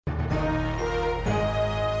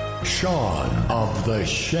Shaun of the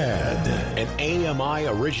Shed, an AMI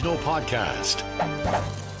original podcast.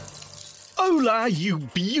 Hola, you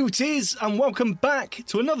beauties, and welcome back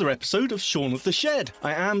to another episode of Shaun of the Shed.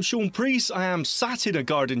 I am Sean Priest. I am sat in a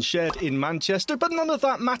garden shed in Manchester, but none of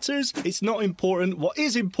that matters. It's not important. What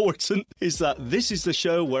is important is that this is the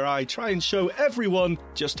show where I try and show everyone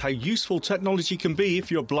just how useful technology can be if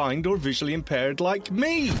you're blind or visually impaired like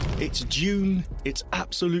me. It's June. It's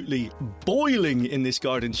absolutely boiling in this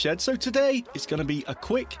garden shed, so today it's going to be a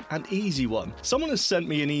quick and easy one. Someone has sent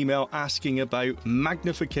me an email asking about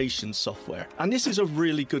magnification software. And this is a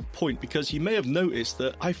really good point because you may have noticed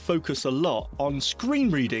that I focus a lot on screen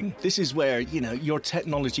reading. This is where, your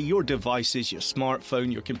technology, your devices, your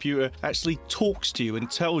smartphone, your computer actually talks to you and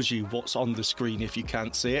tells you what's on the screen if you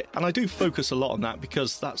can't see it. And I do focus a lot on that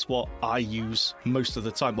because that's what I use most of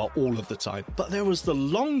the time, well, all of the time. But there was the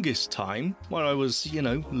longest time where I was,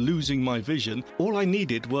 losing my vision. All I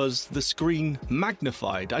needed was the screen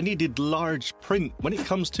magnified. I needed large print. When it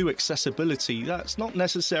comes to accessibility, that's not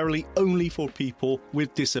necessarily only for people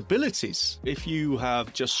with disabilities. If you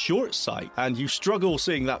have just short sight and you struggle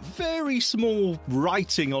seeing that very small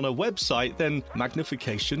writing on a website, then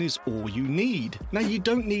magnification is all you need. Now, you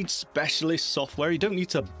don't need specialist software. You don't need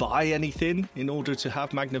to buy anything in order to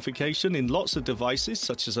have magnification. In lots of devices,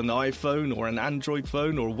 such as an iPhone or an Android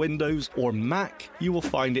phone or Windows or Mac, you will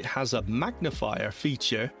find it has a magnifier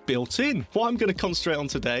feature built in. What I'm going to concentrate on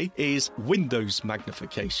today is Windows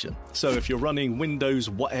magnification. So if you're running Windows,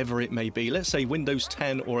 whatever it may be, let's say Windows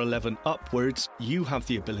 10 or 11 upwards, you have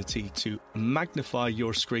the ability to magnify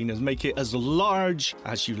your screen and make it as large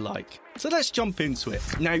as you like. So let's jump into it.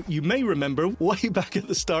 Now, you may remember way back at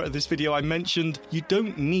the start of this video, I mentioned you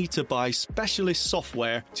don't need to buy specialist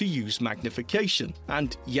software to use magnification.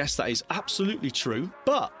 And yes, that is absolutely true,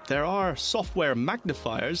 but there are software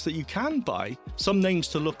magnifiers that you can buy. Some names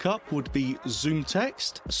to look up would be Zoom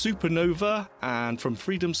Text, Supernova, and from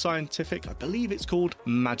Freedom Scientific, I believe it's called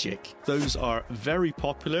Magic. Those are very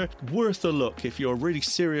popular, worth a look if you're really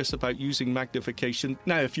serious about using magnification.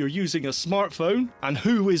 Now, if you're using a smartphone, and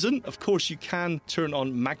who isn't, of course, you can turn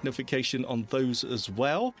on magnification on those as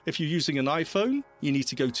well. If you're using an iPhone, you need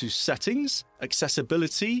to go to Settings,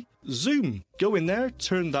 Accessibility, Zoom. Go in there,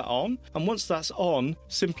 turn that on, and once that's on,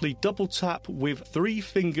 simply double tap with 3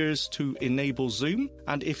 fingers to enable zoom.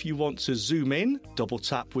 And if you want to zoom in, double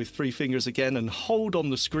tap with 3 fingers again and hold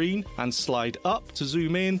on the screen and slide up to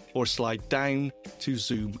zoom in or slide down to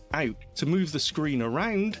zoom out. To move the screen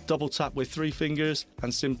around, double tap with 3 fingers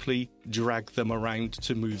and simply drag them around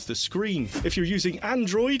to move the screen. If you're using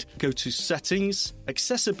Android, go to Settings,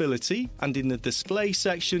 Accessibility, and in the display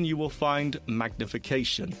section you will find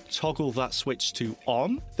magnification. Toggle that switch to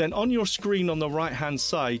on. Then on your screen on the right hand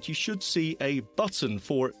side you should see a button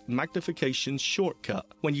for magnification shortcut.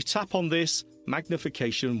 When you tap on this,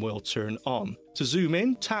 magnification will turn on. To zoom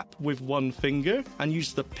in, tap with 1 finger and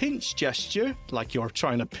use the pinch gesture, like you're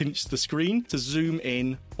trying to pinch the screen, to zoom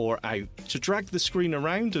in or out. To drag the screen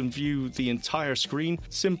around and view the entire screen,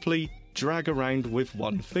 simply drag around with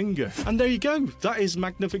 1 finger. And there you go, that is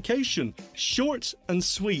magnification. Short and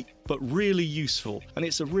sweet, but really useful. And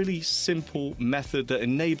it's a really simple method that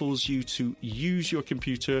enables you to use your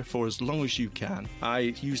computer for as long as you can. I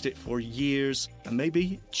used it for years, and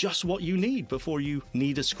maybe just what you need before you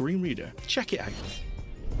need a screen reader. Check it out.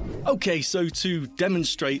 Okay, so to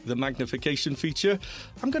demonstrate the magnification feature,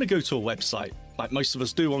 I'm going to go to a website. Like most of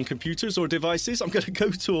us do on computers or devices, I'm going to go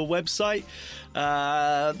to a website.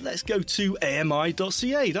 Let's go to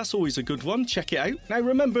ami.ca. That's always a good one. Check it out. Now,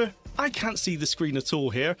 remember, I can't see the screen at all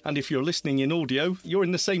here, and if you're listening in audio, you're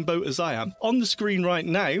in the same boat as I am. On the screen right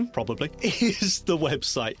now, probably, is the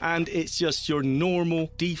website, and it's just your normal,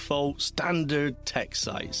 default, standard text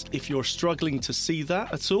size. If you're struggling to see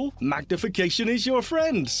that at all, magnification is your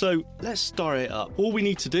friend. So let's start it up. All we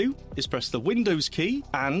need to do is press the Windows key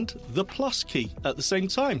and the plus key at the same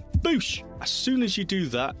time. Boosh! As soon as you do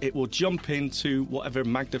that, it will jump into whatever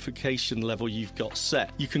magnification level you've got set.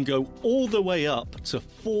 You can go all the way up to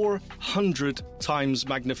 400 times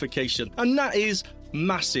magnification, and that is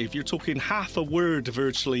massive. You're talking half a word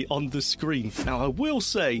virtually on the screen. Now, I will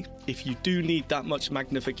say, if you do need that much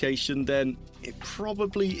magnification, then it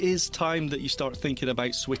probably is time that you start thinking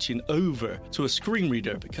about switching over to a screen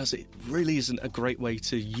reader, because it really isn't a great way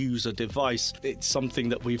to use a device. It's something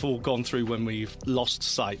that we've all gone through when we've lost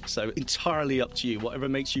sight, so entirely up to you, whatever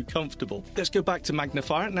makes you comfortable. Let's go back to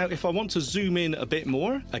magnifier. Now, if I want to zoom in a bit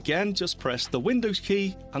more, again, just press the Windows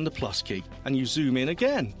key and the plus key, and you zoom in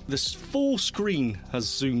again. This full screen has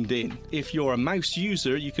zoomed in. If you're a mouse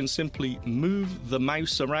user, you can simply move the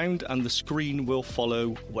mouse around and the screen will follow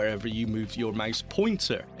wherever you move your your mouse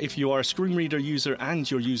pointer. If you are a screen reader user and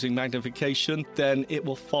you're using magnification, then it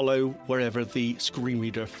will follow wherever the screen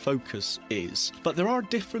reader focus is. But there are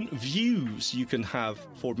different views you can have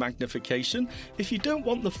for magnification. If you don't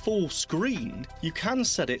want the full screen, you can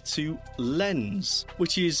set it to lens,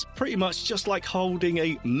 which is pretty much just like holding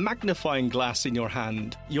a magnifying glass in your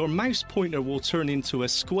hand. Your mouse pointer will turn into a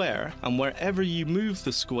square, and wherever you move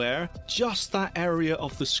the square, just that area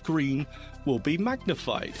of the screen will be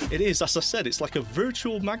magnified. It is, as I said, it's like a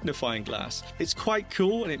virtual magnifying glass. It's quite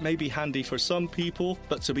cool and it may be handy for some people,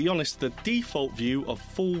 but to be honest, the default view of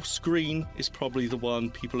full screen is probably the one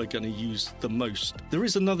people are going to use the most. There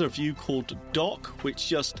is another view called dock, which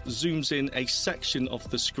just zooms in a section of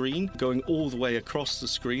the screen, going all the way across the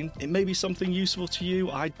screen. It may be something useful to you.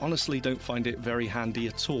 I honestly don't find it very handy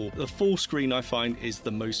at all. The full screen I find is the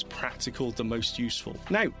most practical, the most useful.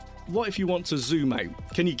 Now, what if you want to zoom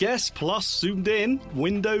out? Can you guess? Plus, zoomed in,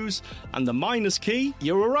 Windows, and the minus key,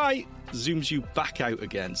 you're alright, zooms you back out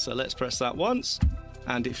again. So let's press that once.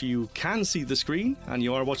 And if you can see the screen and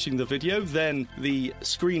you are watching the video, then the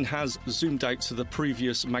screen has zoomed out to the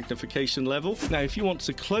previous magnification level. Now, if you want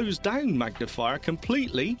to close down magnifier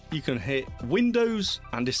completely, you can hit Windows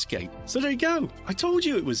and Escape. So there you go. I told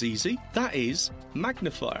you it was easy. That is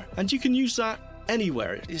magnifier. And you can use that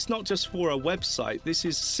anywhere. It's not just for a website. This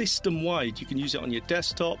is system-wide. You can use it on your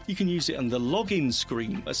desktop. You can use it on the login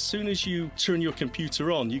screen. As soon as you turn your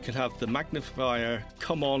computer on, you can have the magnifier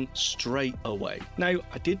come on straight away. Now,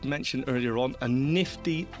 I did mention earlier on a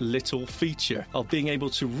nifty little feature of being able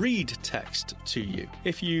to read text to you.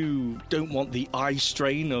 If you don't want the eye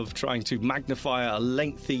strain of trying to magnify a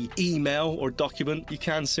lengthy email or document, you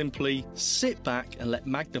can simply sit back and let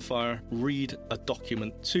magnifier read a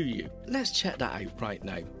document to you. Let's check that out right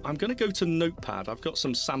now. I'm going to go to Notepad. I've got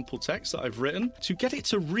some sample text that I've written. To get it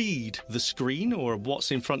to read the screen or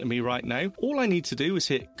what's in front of me right now, all I need to do is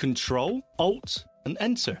hit Control, Alt, and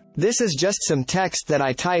Enter. This is just some text that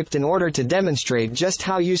I typed in order to demonstrate just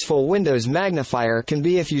how useful Windows Magnifier can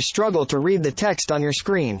be if you struggle to read the text on your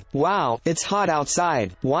screen. Wow, it's hot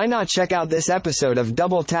outside. Why not check out this episode of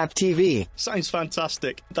Double Tap TV? Sounds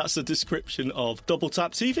fantastic. That's a description of Double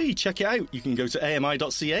Tap TV. Check it out. You can go to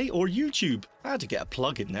ami.ca or YouTube. I had to get a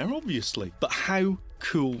plug in there, obviously. But how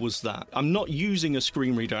cool was that? I'm not using a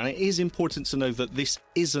screen reader, and it is important to know that this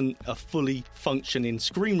isn't a fully functioning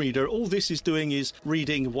screen reader. All this is doing is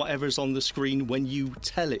reading whatever's on the screen when you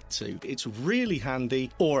tell it to. It's really handy,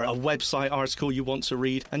 or a website article you want to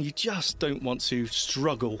read and you just don't want to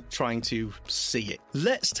struggle trying to see it.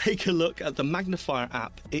 Let's take a look at the magnifier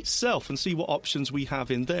app itself and see what options we have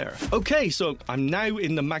in there. Okay, so I'm now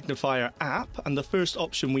in the magnifier app, and the first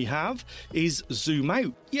option we have is zoom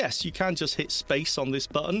out. Yes, you can just hit space on this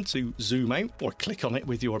button to zoom out, or click on it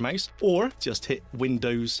with your mouse, or just hit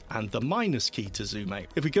Windows and the minus key to zoom out.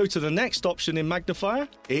 If we go to the next option in magnifier,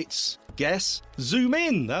 it's guess, zoom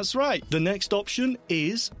in. That's right. The next option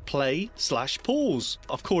is play/pause.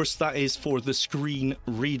 Of course, that is for the screen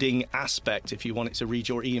reading aspect, if you want it to read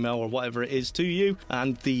your email or whatever it is to you.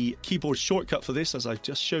 And the keyboard shortcut for this, as I've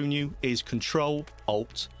just shown you, is Control,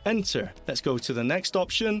 Alt, Enter. Let's go to the next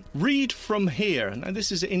option, read from here. Now,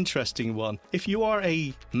 this is an interesting one. If you are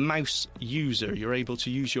a mouse user, you're able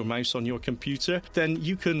to use your mouse on your computer, then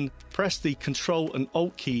you can press the Control and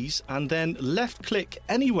Alt keys and then left click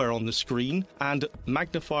anywhere on the screen, and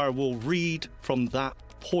magnifier will read from that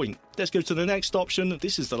point. Let's go to the next option.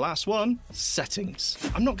 This is the last one, settings.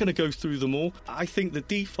 I'm not going to go through them all. I think the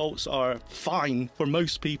defaults are fine for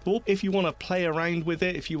most people. If you want to play around with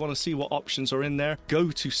it, if you want to see what options are in there, go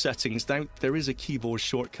to settings. Now, there is a keyboard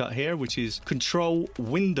shortcut here, which is Control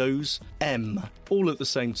Windows M, all at the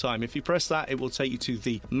same time. If you press that, it will take you to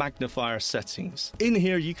the magnifier settings. In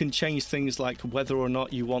here, you can change things like whether or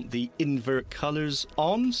not you want the invert colors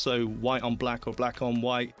on, so white on black or black on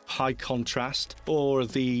white, high contrast, or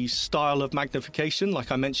the style of magnification,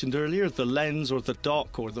 like I mentioned earlier, the lens or the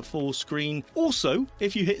dock or the full screen. Also,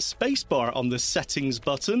 if you hit spacebar on the settings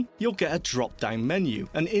button, you'll get a drop-down menu.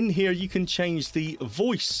 And in here, you can change the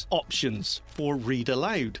voice options for read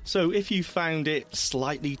aloud. So if you found it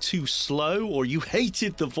slightly too slow, or you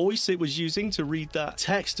hated the voice it was using to read that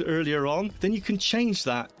text earlier on, then you can change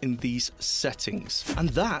that in these settings. And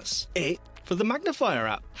that's it for the magnifier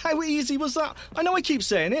app. How easy was that? I know I keep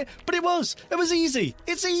saying it, but it was easy.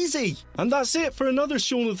 It's easy. And that's it for another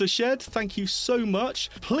Shaun of the Shed. Thank you so much.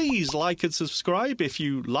 Please like and subscribe if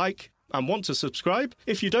you like and want to subscribe.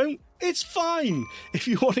 If you don't, it's fine. If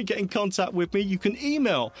you want to get in contact with me, you can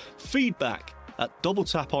email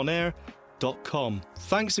feedback@doubletaponair.com.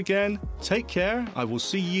 Thanks again. Take care. I will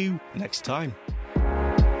see you next time.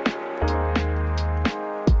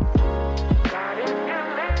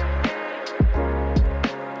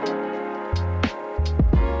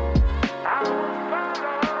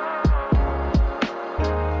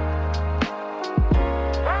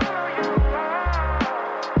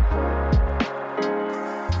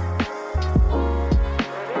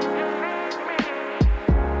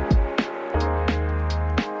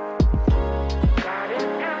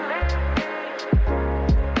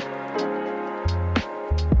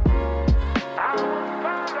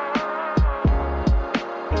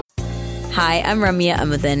 Hi, I'm Ramya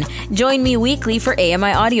Amudan. Join me weekly for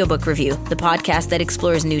AMI Audiobook Review, the podcast that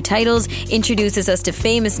explores new titles, introduces us to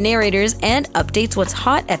famous narrators, and updates what's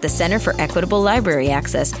hot at the Center for Equitable Library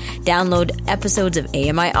Access. Download episodes of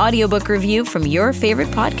AMI Audiobook Review from your favorite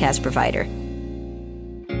podcast provider.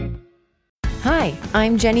 Hi,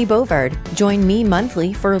 I'm Jenny Bovard. Join me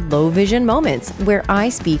monthly for Low Vision Moments, where I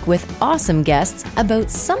speak with awesome guests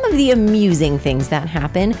about some of the amusing things that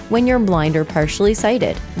happen when you're blind or partially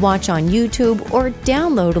sighted. Watch on YouTube or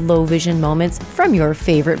download Low Vision Moments from your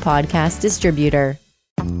favorite podcast distributor.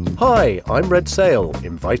 Hi, I'm Red Sail,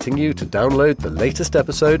 inviting you to download the latest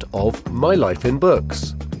episode of My Life in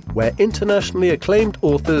Books, where internationally acclaimed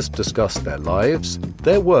authors discuss their lives,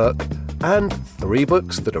 their work, and 3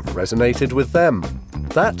 books that have resonated with them.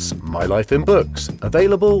 That's My Life in Books,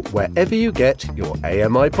 available wherever you get your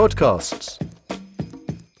AMI podcasts.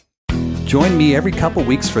 Join me every couple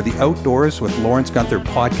weeks for the Outdoors with Lawrence Gunther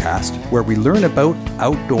podcast, where we learn about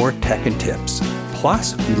outdoor tech and tips.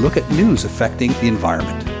 Plus, we look at news affecting the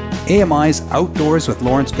environment. AMI's Outdoors with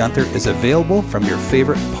Lawrence Gunther is available from your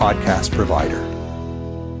favorite podcast provider.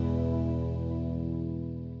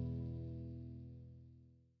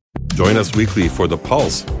 Join us weekly for The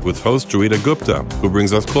Pulse with host Joeita Gupta, who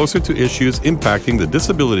brings us closer to issues impacting the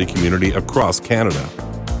disability community across Canada.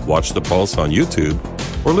 Watch The Pulse on YouTube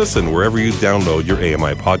or listen wherever you download your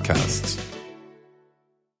AMI podcasts.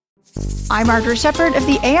 I'm Margaret Shepard of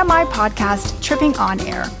the AMI podcast Tripping On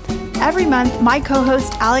Air. Every month, my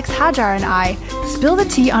co-host Alex Hajar and I spill the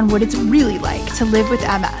tea on what it's really like to live with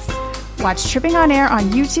MS. Watch Tripping On Air on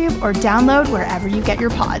YouTube or download wherever you get your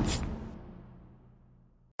pods.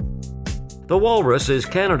 The Walrus is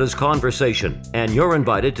Canada's conversation, and you're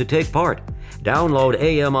invited to take part. Download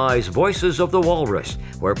AMI's Voices of the Walrus,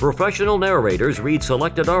 where professional narrators read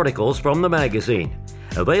selected articles from the magazine.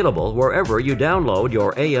 Available wherever you download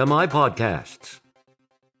your AMI podcasts.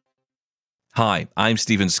 Hi, I'm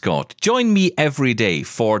Stephen Scott. Join me every day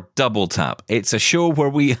for Double Tap. It's a show where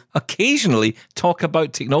we occasionally talk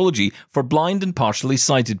about technology for blind and partially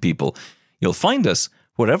sighted people. You'll find us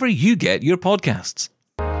wherever you get your podcasts.